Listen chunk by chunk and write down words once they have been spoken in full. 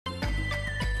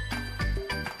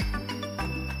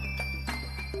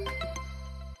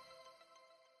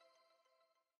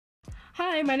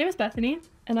Hi, my name is Bethany.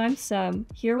 And I'm Sam,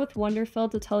 here with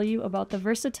WonderFil to tell you about the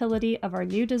versatility of our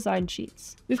new design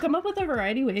sheets. We've come up with a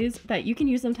variety of ways that you can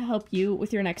use them to help you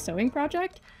with your next sewing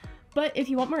project. But if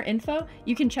you want more info,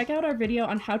 you can check out our video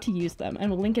on how to use them, and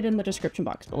we'll link it in the description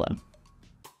box below.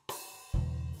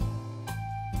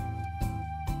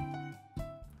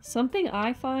 Something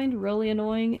I find really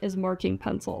annoying is marking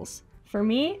pencils. For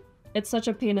me, it's such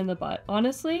a pain in the butt.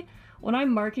 Honestly, when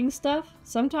I'm marking stuff,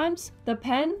 sometimes the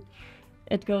pen,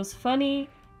 it goes funny,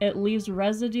 it leaves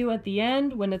residue at the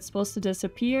end when it's supposed to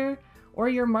disappear, or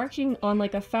you're marking on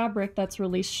like a fabric that's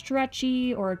really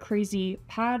stretchy or a crazy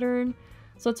pattern.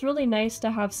 So it's really nice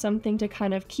to have something to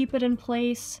kind of keep it in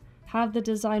place, have the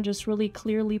design just really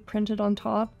clearly printed on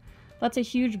top. That's a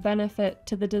huge benefit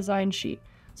to the design sheet.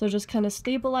 So it just kind of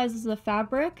stabilizes the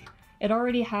fabric. It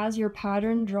already has your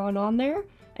pattern drawn on there,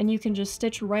 and you can just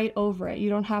stitch right over it. You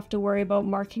don't have to worry about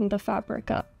marking the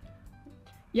fabric up.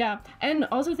 Yeah, and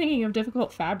also thinking of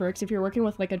difficult fabrics, if you're working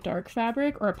with like a dark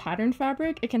fabric or a patterned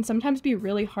fabric, it can sometimes be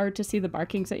really hard to see the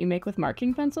markings that you make with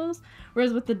marking pencils.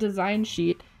 Whereas with the design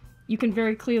sheet, you can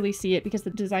very clearly see it because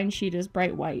the design sheet is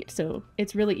bright white. So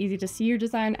it's really easy to see your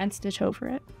design and stitch over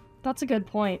it. That's a good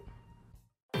point.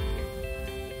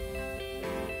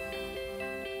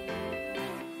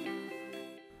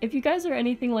 If you guys are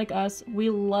anything like us, we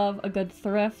love a good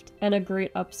thrift and a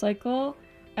great upcycle.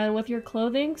 And with your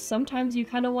clothing, sometimes you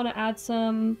kind of want to add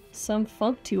some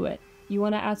funk to it. You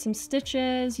want to add some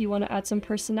stitches, you want to add some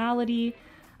personality.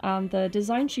 The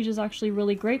design sheet is actually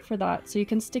really great for that. So you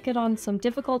can stick it on some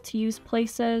difficult to use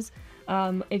places.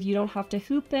 If you don't have to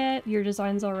hoop it, your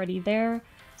design's already there.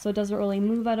 So it doesn't really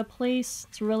move out of place.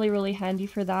 It's really, really handy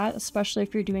for that, especially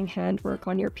if you're doing handwork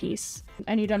on your piece.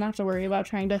 And you don't have to worry about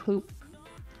trying to hoop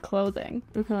clothing.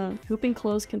 Hooping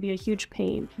clothes can be a huge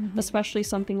pain, especially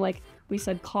something like we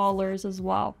said collars as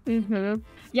well.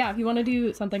 Yeah, if you want to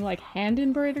do something like hand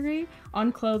embroidery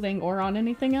on clothing or on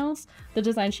anything else, the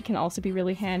design sheet can also be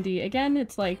really handy. Again,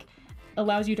 it's like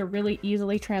allows you to really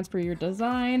easily transfer your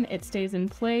design. It stays in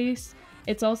place.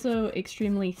 It's also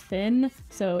extremely thin,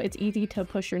 so it's easy to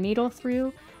push your needle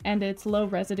through, and it's low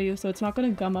residue, so it's not going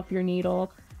to gum up your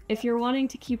needle. If you're wanting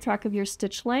to keep track of your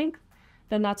stitch length,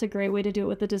 then that's a great way to do it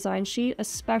with the design sheet,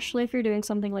 especially if you're doing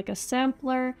something like a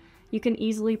sampler. You can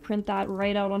easily print that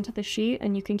right out onto the sheet,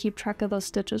 and you can keep track of those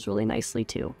stitches really nicely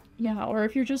too. Yeah, or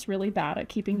if you're just really bad at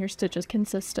keeping your stitches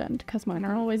consistent, because mine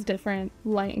are always different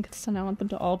lengths, and I want them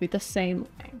to all be the same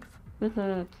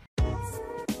length.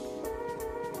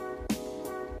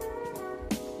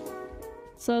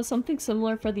 So something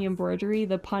similar for the embroidery,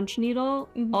 the punch needle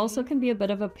also can be a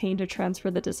bit of a pain to transfer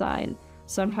the design.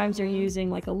 Sometimes you're using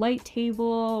like a light table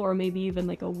or maybe even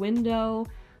like a window.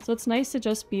 So it's nice to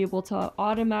just be able to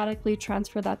automatically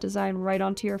transfer that design right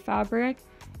onto your fabric.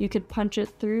 You could punch it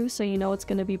through so you know it's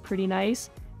going to be pretty nice.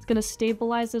 It's going to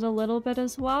stabilize it a little bit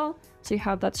as well, so you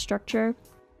have that structure.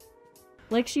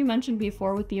 Like she mentioned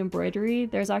before with the embroidery,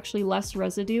 there's actually less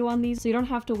residue on these, so you don't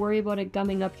have to worry about it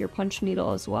gumming up your punch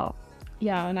needle as well.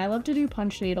 Yeah, and I love to do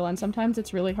punch needle, and sometimes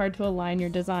it's really hard to align your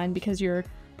design because you're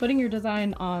putting your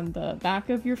design on the back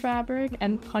of your fabric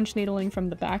and punch needling from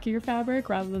the back of your fabric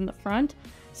rather than the front,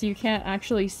 so you can't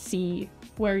actually see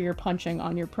where you're punching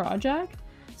on your project.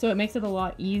 So it makes it a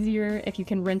lot easier if you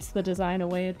can rinse the design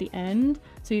away at the end,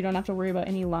 so you don't have to worry about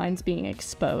any lines being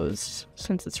exposed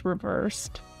since it's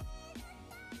reversed.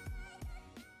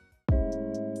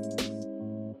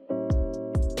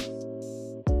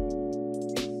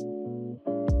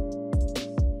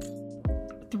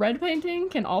 Thread painting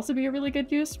can also be a really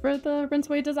good use for the rinse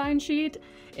away design sheet.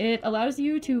 It allows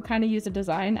you to kind of use a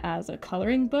design as a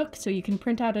coloring book, so you can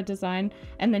print out a design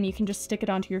and then you can just stick it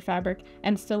onto your fabric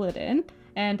and fill it in.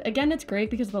 And again, it's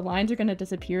great because the lines are going to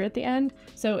disappear at the end.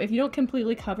 So if you don't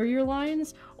completely cover your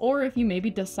lines, or if you maybe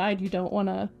decide you don't want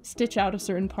to stitch out a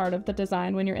certain part of the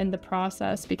design when you're in the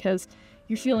process because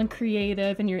you're feeling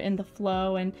creative and you're in the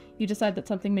flow and you decide that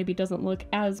something maybe doesn't look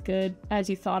as good as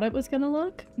you thought it was going to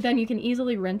look, then you can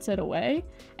easily rinse it away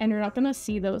and you're not going to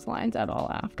see those lines at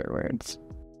all afterwards.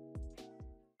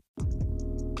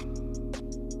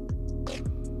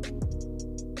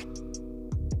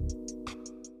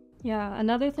 Yeah,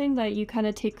 another thing that you kind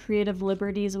of take creative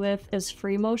liberties with is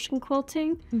free motion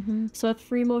quilting. So with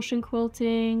free motion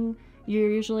quilting,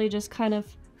 you're usually just kind of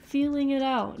feeling it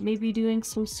out, maybe doing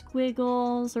some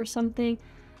squiggles or something,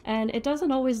 and it doesn't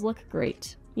always look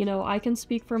great. You know, I can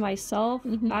speak for myself.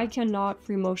 I cannot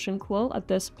free motion quilt at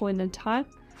this point in time.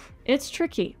 It's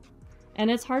tricky, and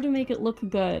it's hard to make it look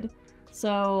good.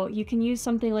 So you can use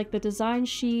something like the design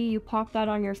sheet, you pop that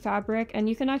on your fabric, and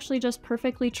you can actually just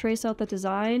perfectly trace out the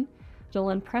design. It'll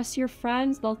impress your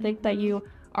friends. They'll think that you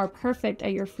are perfect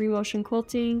at your free motion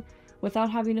quilting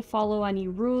without having to follow any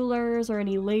rulers or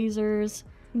any lasers.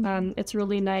 It's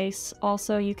really nice.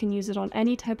 Also, you can use it on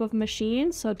any type of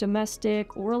machine, so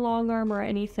domestic or long arm or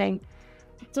anything.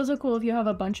 It's also cool if you have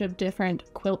a bunch of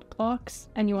different quilt blocks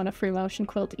and you want to free motion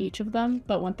quilt each of them,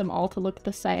 but want them all to look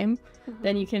the same.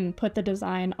 Then you can put the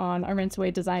design on a rinse away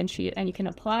design sheet and you can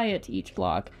apply it to each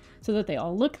block so that they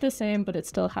all look the same, but it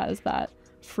still has that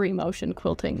free motion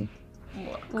quilting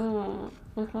look.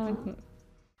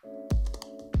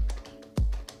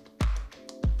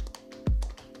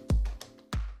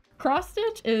 Cross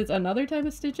stitch is another type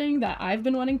of stitching that I've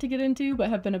been wanting to get into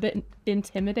but have been a bit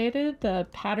intimidated. The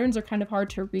patterns are kind of hard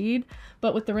to read,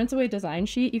 but with the rinse away design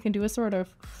sheet you can do a sort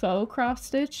of faux cross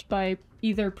stitch by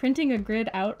either printing a grid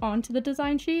out onto the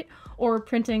design sheet or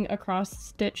printing a cross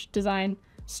stitch design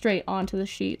straight onto the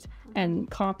sheet and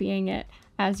copying it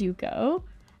as you go.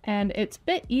 And it's a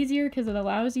bit easier because it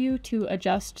allows you to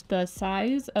adjust the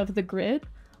size of the grid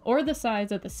or the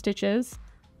size of the stitches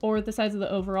or the size of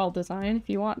the overall design if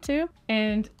you want to.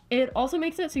 And it also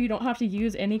makes it so you don't have to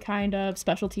use any kind of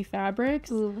specialty fabrics.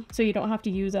 So you don't have to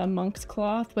use a monk's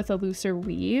cloth with a looser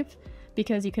weave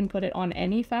because you can put it on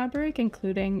any fabric,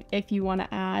 including if you want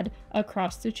to add a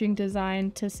cross-stitching design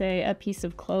to, say, a piece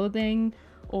of clothing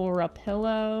or a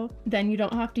pillow, then you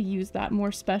don't have to use that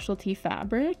more specialty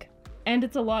fabric. And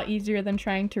it's a lot easier than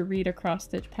trying to read a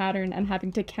cross-stitch pattern and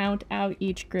having to count out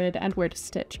each grid and where to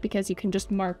stitch, because you can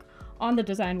just mark on the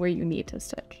design where you need to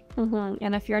stitch.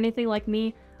 And if you're anything like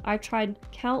me, I've tried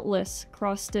countless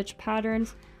cross-stitch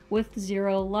patterns with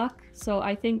zero luck, so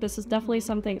I think this is definitely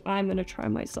something I'm gonna try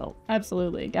myself.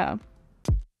 Absolutely, yeah.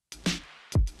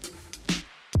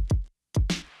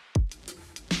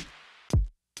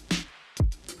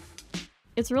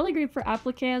 It's really great for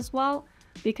applique as well,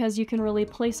 because you can really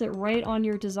place it right on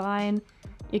your design.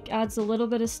 It adds a little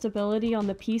bit of stability on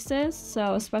the pieces,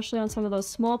 so especially on some of those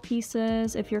small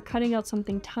pieces, if you're cutting out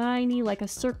something tiny like a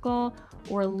circle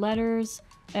or letters,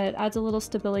 it adds a little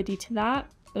stability to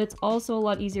that, but it's also a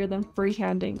lot easier than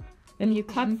freehanding. If you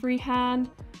cut freehand,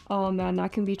 oh man,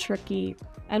 that can be tricky.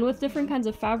 And with different kinds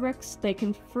of fabrics, they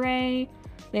can fray,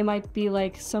 they might be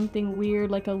like something weird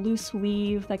like a loose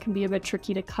weave that can be a bit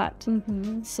tricky to cut.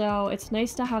 So it's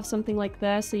nice to have something like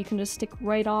this so you can just stick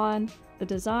right on the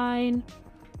design.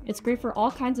 It's great for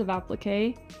all kinds of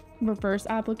applique. Reverse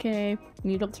applique,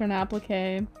 needle turn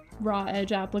applique, raw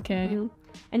edge applique.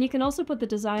 And you can also put the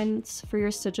designs for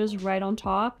your stitches right on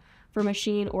top for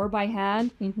machine or by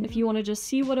hand if you want to just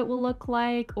see what it will look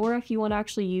like, or if you want to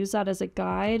actually use that as a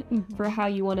guide for how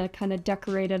you want to kind of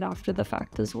decorate it after the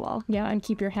fact as well. Yeah, and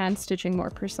keep your hand stitching more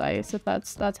precise if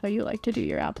that's how you like to do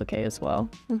your applique as well.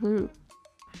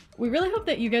 We really hope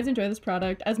that you guys enjoy this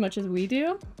product as much as we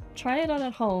do. Try it out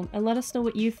at home and let us know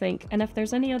what you think, and if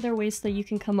there's any other ways that you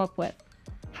can come up with.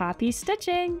 Happy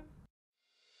stitching!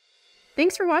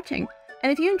 Thanks for watching!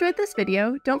 And if you enjoyed this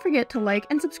video, don't forget to like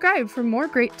and subscribe for more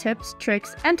great tips,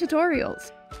 tricks, and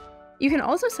tutorials. You can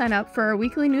also sign up for our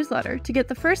weekly newsletter to get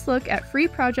the first look at free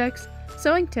projects,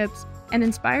 sewing tips, and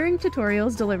inspiring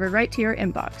tutorials delivered right to your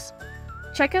inbox.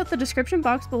 Check out the description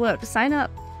box below to sign up,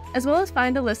 as well as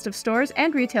find a list of stores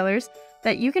and retailers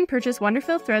that you can purchase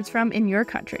WonderFil threads from in your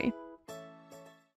country.